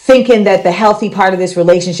thinking that the healthy part of this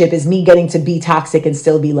relationship is me getting to be toxic and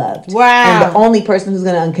still be loved. Wow. And the only person who's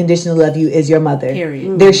going to unconditionally love you is your mother.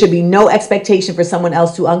 Period. There should be no expectation for someone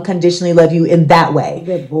else to unconditionally love you in that way.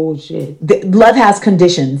 That bullshit. Love has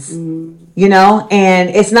conditions, you know, and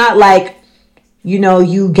it's not like, you know,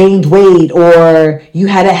 you gained weight or you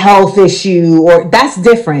had a health issue, or that's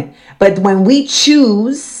different. But when we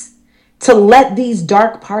choose to let these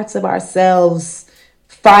dark parts of ourselves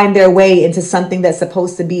find their way into something that's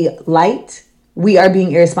supposed to be light, we are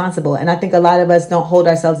being irresponsible. And I think a lot of us don't hold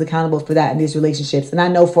ourselves accountable for that in these relationships. And I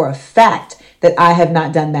know for a fact that I have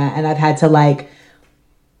not done that. And I've had to, like,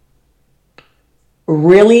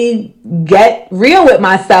 really get real with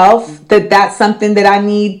myself that that's something that I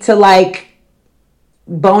need to, like,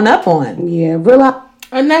 bone up on. Yeah, real.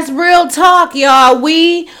 And that's real talk, y'all.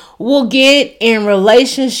 We will get in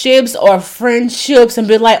relationships or friendships and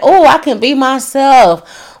be like, oh, I can be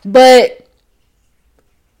myself. But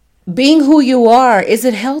being who you are, is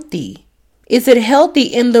it healthy? Is it healthy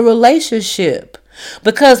in the relationship?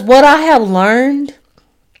 Because what I have learned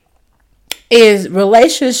is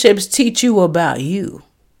relationships teach you about you.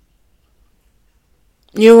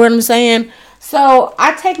 You know what I'm saying? So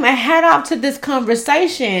I take my hat off to this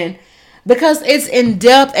conversation because it's in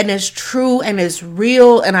depth and it's true and it's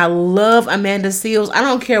real. And I love Amanda Seales. I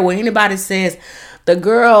don't care what anybody says. The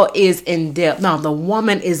girl is in depth. No, the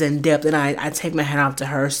woman is in depth. And I take my hat off to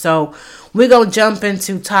her. So we're going to jump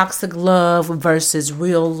into toxic love versus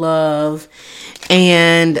real love.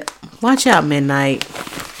 And watch out, Midnight.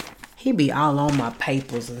 He be all on my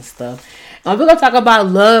papers and stuff. And we're going to talk about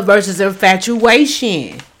love versus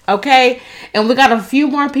infatuation. Okay? And we got a few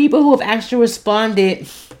more people who have actually responded.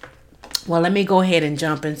 Well, let me go ahead and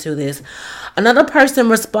jump into this. Another person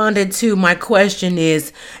responded to my question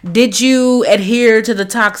is, did you adhere to the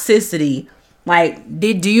toxicity? Like,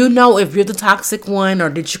 do you know if you're the toxic one or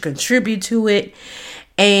did you contribute to it?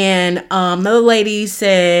 And another lady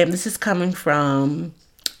said, this is coming from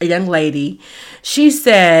a young lady. She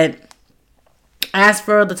said, as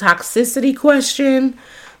for the toxicity question,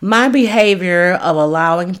 my behavior of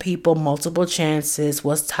allowing people multiple chances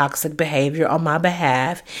was toxic behavior on my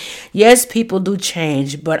behalf. Yes, people do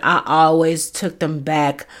change, but I always took them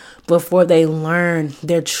back before they learned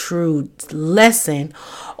their true lesson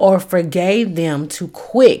or forgave them too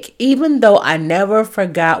quick. Even though I never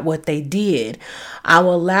forgot what they did, I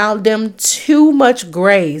allowed them too much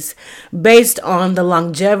grace based on the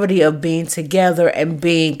longevity of being together and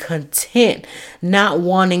being content, not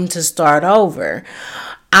wanting to start over.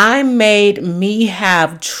 It made me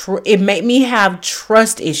have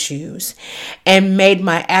trust issues and made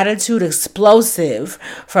my attitude explosive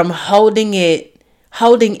from holding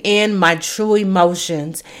in my true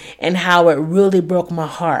emotions and how it really broke my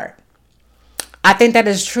heart. I think that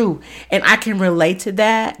is true. And I can relate to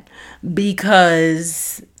that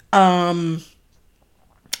because in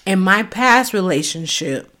my past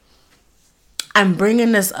relationship, I'm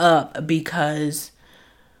bringing this up because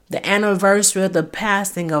the anniversary of the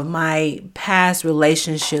passing of my past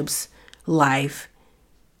relationships life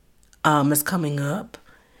is coming up.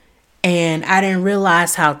 And I didn't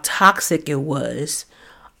realize how toxic it was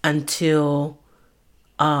until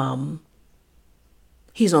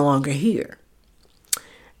he's no longer here.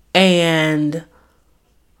 And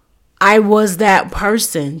I was that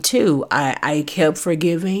person too. I kept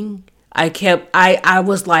forgiving. I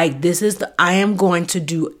was like, I am going to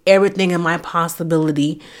do everything in my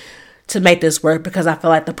possibility to make this work because I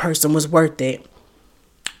felt like the person was worth it.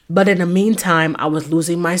 But in the meantime, I was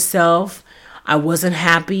losing myself. I wasn't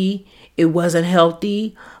happy. It wasn't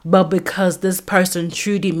healthy. But because this person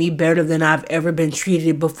treated me better than I've ever been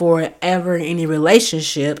treated before, ever in any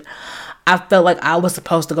relationship, I felt like I was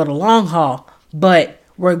supposed to go the long haul. But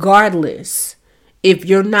regardless, if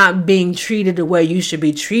you're not being treated the way you should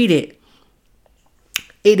be treated,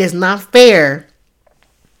 it is not fair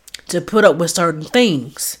to put up with certain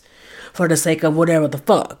things for the sake of whatever the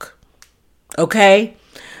fuck. Okay?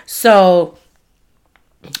 So,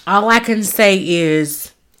 all I can say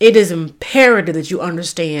is it is imperative that you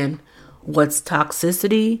understand what's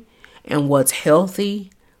toxicity and what's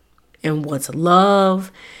healthy and what's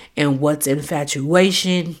love and what's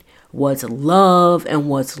infatuation, what's love and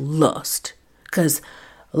what's lust. Because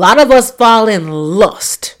a lot of us fall in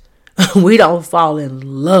lust. We don't fall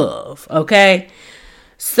in love, okay?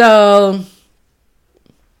 So,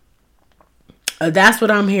 that's what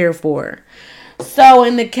I'm here for. So,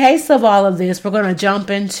 in the case of all of this, we're going to jump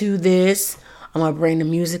into this. I'm going to bring the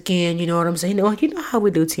music in, you know what I'm saying? You know how we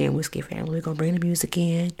do Tea and Whiskey family. We're going to bring the music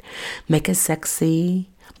in, make it sexy,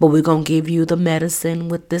 but we're going to give you the medicine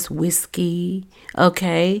with this whiskey,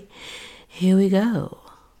 okay? Here we go.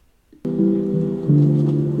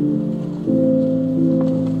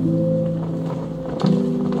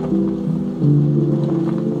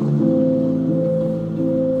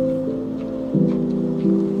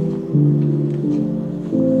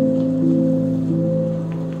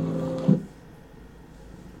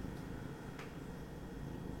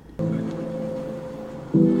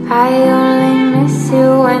 I only miss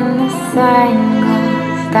you when the sun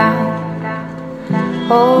goes down.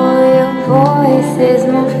 Oh, your voice is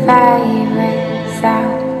my favorite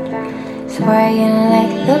sound. Swaying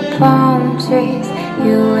like the palm trees,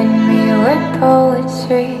 you and me were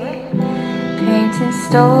poetry, painting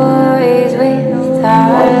stories with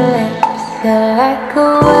our lips. You're like a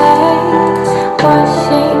wave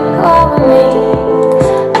washing over me,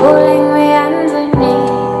 pulling me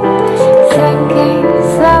underneath, sinking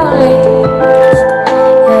slowly.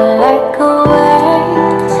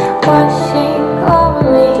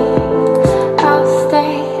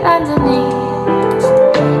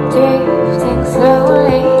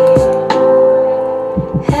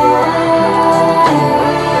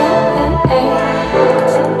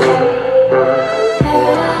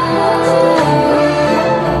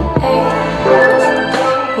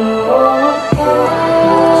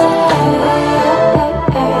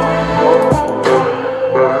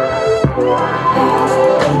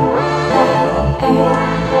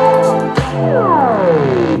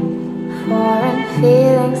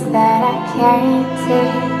 can't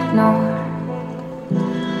ignore.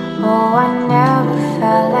 Oh, I never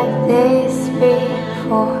felt like this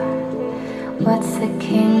before. What's a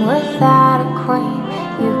king without a queen?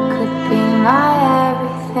 You could be my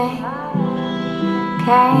everything.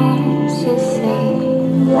 Can't you see?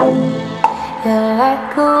 You're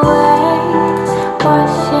like a wave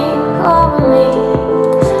washing over me,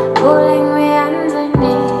 pulling me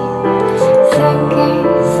underneath, sinking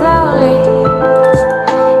slowly.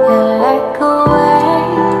 You're like a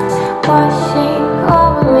wave washing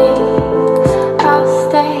over me. I'll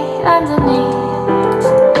stay underneath,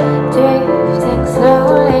 drifting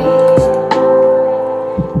slowly.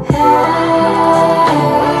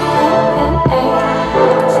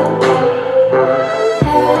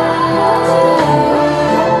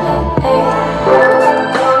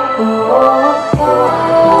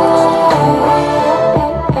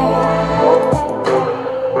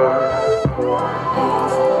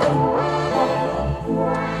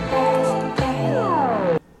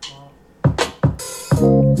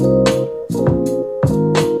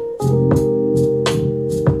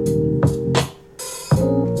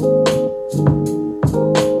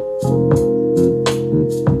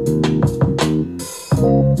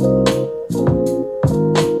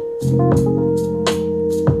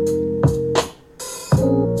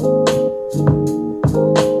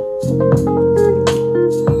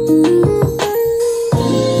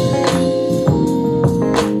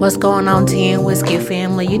 What's going on, Tea and Whiskey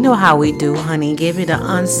family? You know how we do, honey. Give you the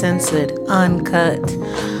uncensored, uncut,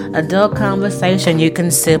 adult conversation you can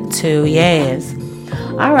sip to. Yes.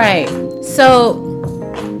 All right. So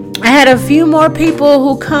I had a few more people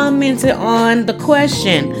who commented on the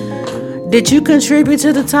question. Did you contribute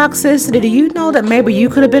to the toxicity? Do you know that maybe you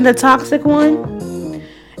could have been the toxic one?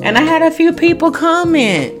 And I had a few people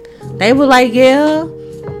comment. They were like, yeah,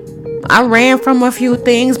 I ran from a few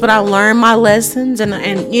things, but I learned my lessons.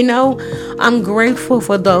 And you know, I'm grateful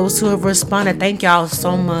for those who have responded. Thank y'all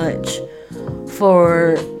so much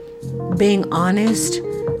for being honest,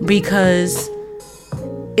 because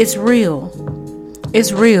it's real.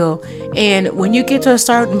 It's real. And when you get to a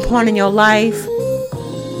certain point in your life,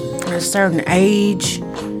 at a certain age,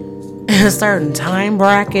 a certain time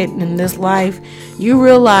bracket in this life, you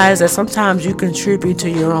realize that sometimes you contribute to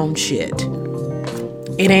your own shit.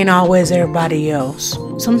 It ain't always everybody else.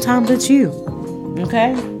 Sometimes it's you.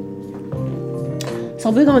 Okay?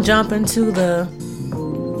 So we're going to jump into the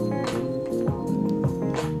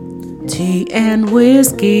Tea and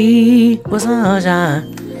Whiskey with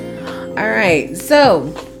Sunshine. Alright,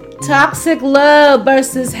 so toxic love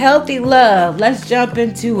versus healthy love. Let's jump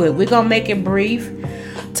into it. We're going to make it brief.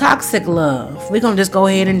 Toxic love. We're going to just go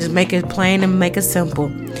ahead and just make it plain and make it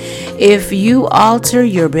simple. If you alter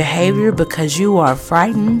your behavior because you are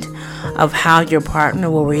frightened of how your partner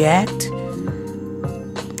will react,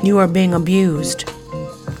 you are being abused.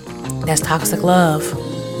 That's toxic love.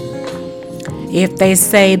 If they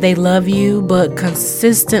say they love you but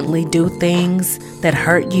consistently do things that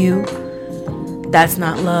hurt you, that's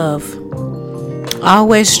not love.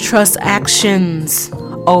 Always trust actions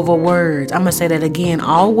over words. I'm going to say that again.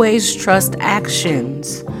 Always trust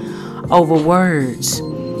actions over words.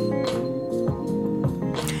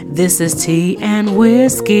 This is Tea and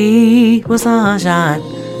Whiskey with Sunshine.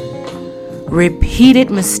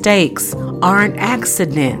 Repeated mistakes aren't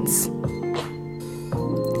accidents.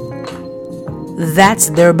 That's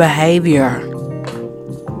their behavior.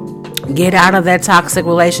 Get out of that toxic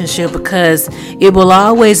relationship, because it will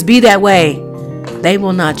always be that way. They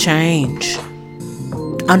will not change.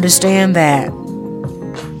 Understand that.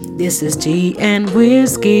 This is Tea and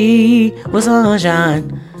Whiskey with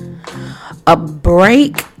Sunshine. A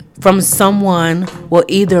break from someone will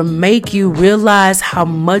either make you realize how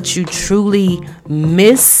much you truly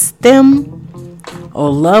miss them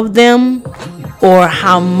or love them, or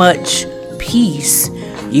how much peace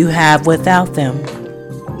you have without them.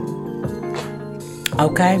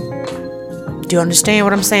 Okay? Do you understand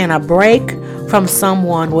what I'm saying? A break from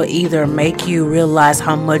someone will either make you realize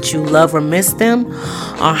how much you love or miss them,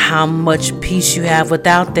 or how much peace you have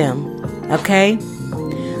without them. Okay?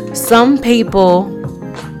 Some people,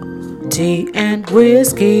 Tea and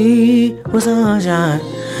Whiskey with Sunshine.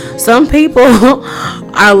 Some people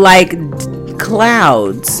are like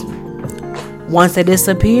clouds. Once they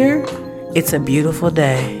disappear, it's a beautiful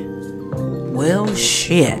day. Well,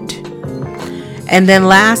 shit. And then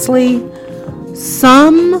lastly,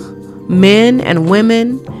 some men and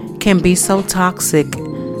women can be so toxic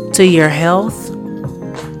to your health.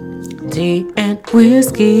 Tea and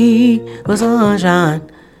Whiskey with Sunshine.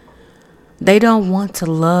 They don't want to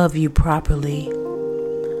love you properly,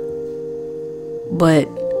 but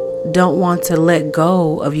don't want to let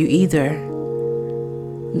go of you either.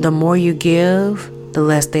 The more you give, the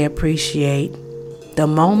less they appreciate. The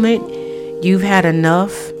moment you've had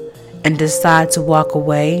enough and decide to walk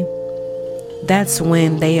away, that's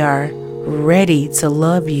when they are ready to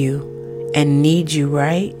love you and need you,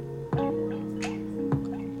 right?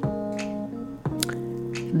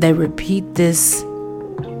 They repeat this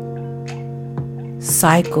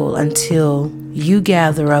cycle until you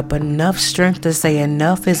gather up enough strength to say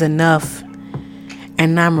enough is enough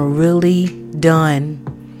and I'm really done,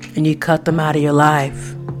 and you cut them out of your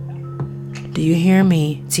life. Do you hear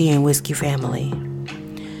me, Tea and Whiskey family?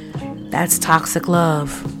 That's toxic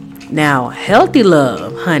love. Now, healthy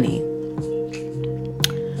love, honey.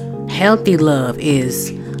 Healthy love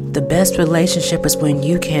is the best relationship is when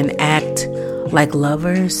you can act like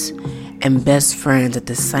lovers and best friends at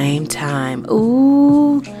the same time.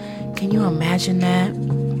 Ooh, can you imagine that?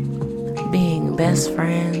 Being best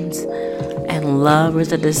friends and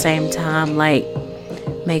lovers at the same time, like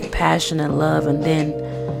make passionate love and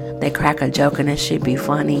then they crack a joke and it should be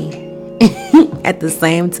funny at the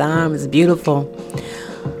same time. It's beautiful.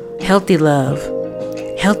 Healthy love,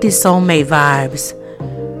 healthy soulmate vibes.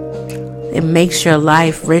 It makes your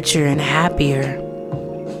life richer and happier.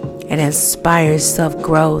 It inspires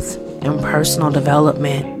self-growth and personal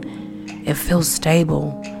development. It feels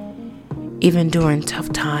stable, even during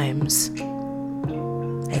tough times.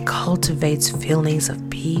 It cultivates feelings of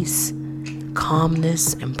peace,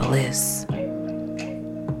 calmness, and bliss.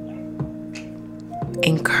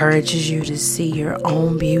 Encourages you to see your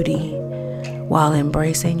own beauty while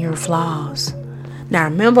embracing your flaws. Now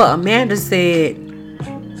remember, Amanda said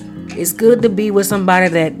it's good to be with somebody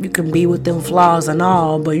that you can be with them flaws and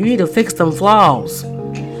all, but you need to fix them flaws.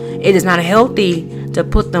 It is not healthy to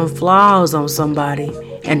put them flaws on somebody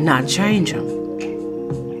and not change them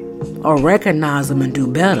or recognize them and do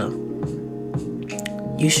better.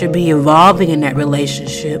 You should be evolving in that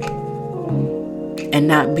relationship and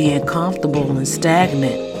not being comfortable and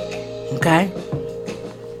stagnant. Okay?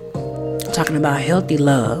 I'm talking about healthy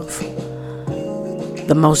love.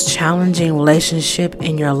 The most challenging relationship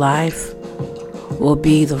in your life will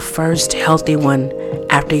be the first healthy one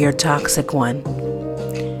after your toxic one.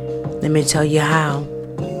 Let me tell you how.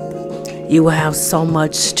 You will have so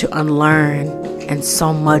much to unlearn and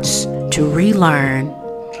so much to relearn.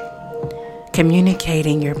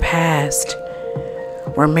 Communicating your past,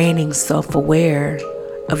 remaining self-aware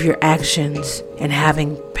of your actions, and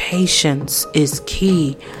having patience is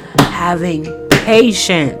key. Having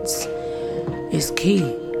patience is key.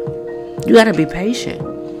 You gotta be patient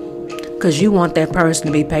because you want that person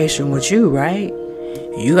to be patient with you, right?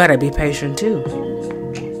 You gotta be patient too.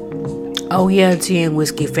 Oh yeah, Tea and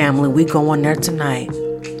Whiskey family, we going there tonight.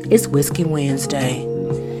 It's Whiskey Wednesday.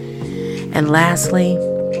 And lastly,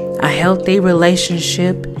 a healthy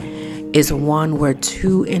relationship is one where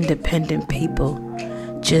two independent people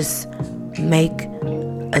just make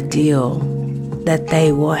a deal that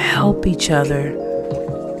they will help each other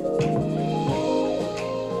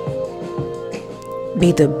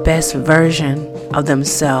be the best version of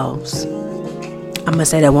themselves. I'm going to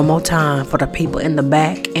say that one more time for the people in the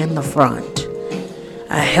back and the front.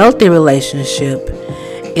 A healthy relationship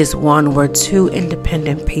is one where two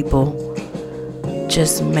independent people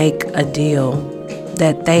just make a deal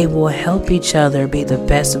that they will help each other be the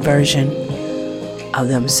best version of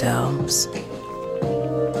themselves.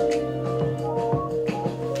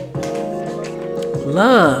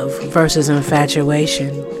 Love versus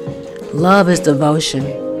infatuation. Love is devotion.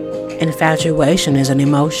 Infatuation is an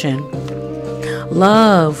emotion.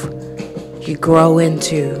 Love you grow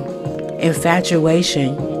into.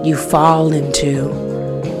 Infatuation you fall into.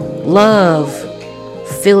 Love,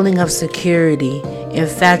 feeling of security.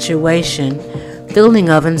 Infatuation, feeling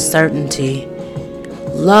of uncertainty.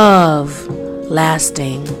 Love,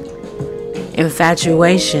 lasting.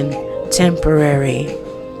 Infatuation, temporary.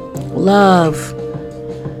 Love,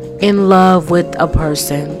 in love with a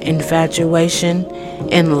person. Infatuation,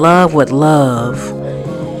 in love with love.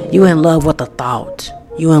 You in love with a thought.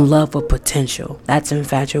 You in love with potential. That's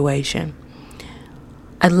infatuation.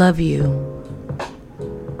 I love you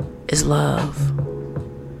is love.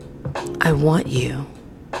 I want you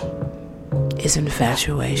is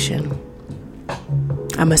infatuation.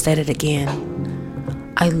 I'm going to say it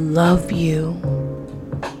again. I love you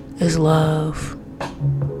is love.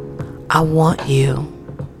 I want you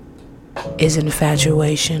is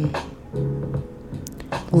infatuation.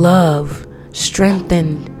 Love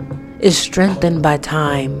is strengthened by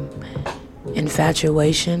time.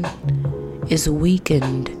 Infatuation is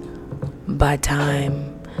weakened by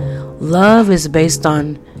time. Love is based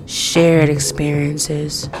on shared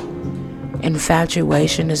experiences.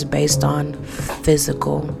 Infatuation is based on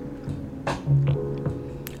physical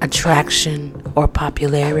attraction or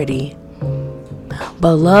popularity.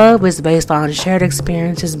 But love is based on shared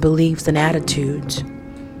experiences, beliefs, and attitudes.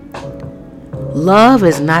 Love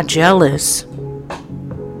is not jealous,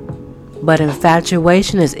 but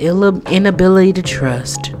infatuation is inability to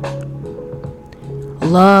trust.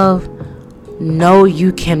 Love, know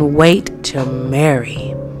you can wait to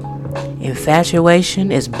marry.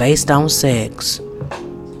 Infatuation is based on sex.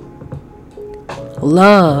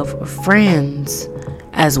 Love, friends,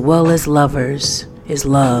 as well as lovers, is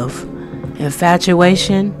love.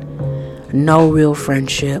 Infatuation, no real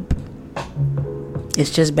friendship.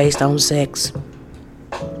 It's just based on sex.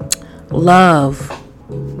 Love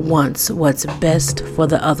wants what's best for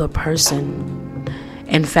the other person.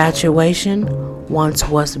 Infatuation wants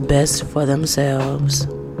what's best for themselves.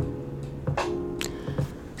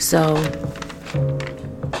 So,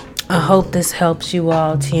 I hope this helps you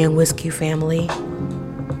all, Tea and Whiskey family.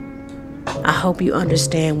 I hope you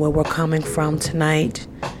understand where we're coming from tonight.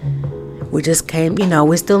 We just came,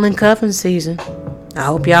 we're still in cuffing season. I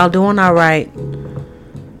hope y'all doing all right.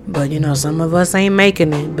 But, some of us ain't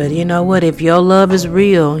making it. But you know what? If your love is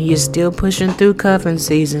real, you're still pushing through cuffing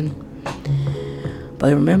season.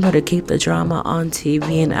 But remember to keep the drama on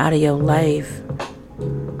TV and out of your life.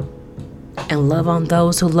 And love on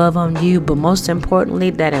those who love on you. But most importantly,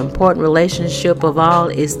 that important relationship of all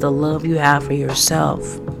is the love you have for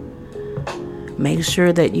yourself. Make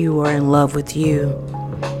sure that you are in love with you.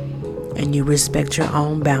 And you respect your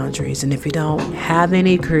own boundaries. And if you don't have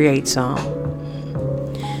any, create some.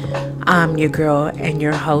 I'm your girl and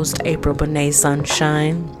your host, April Benet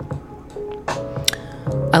Sunshine.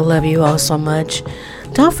 I love you all so much.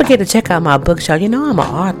 Don't forget to check out my bookshelf. I'm an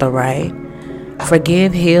author, right?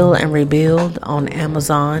 Forgive, Heal, and Rebuild on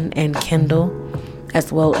Amazon and Kindle,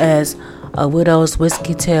 as well as A Widow's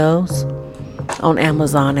Whiskey Tales on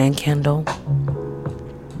Amazon and Kindle.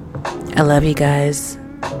 I love you guys.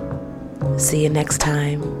 See you next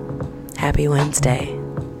time. Happy Wednesday.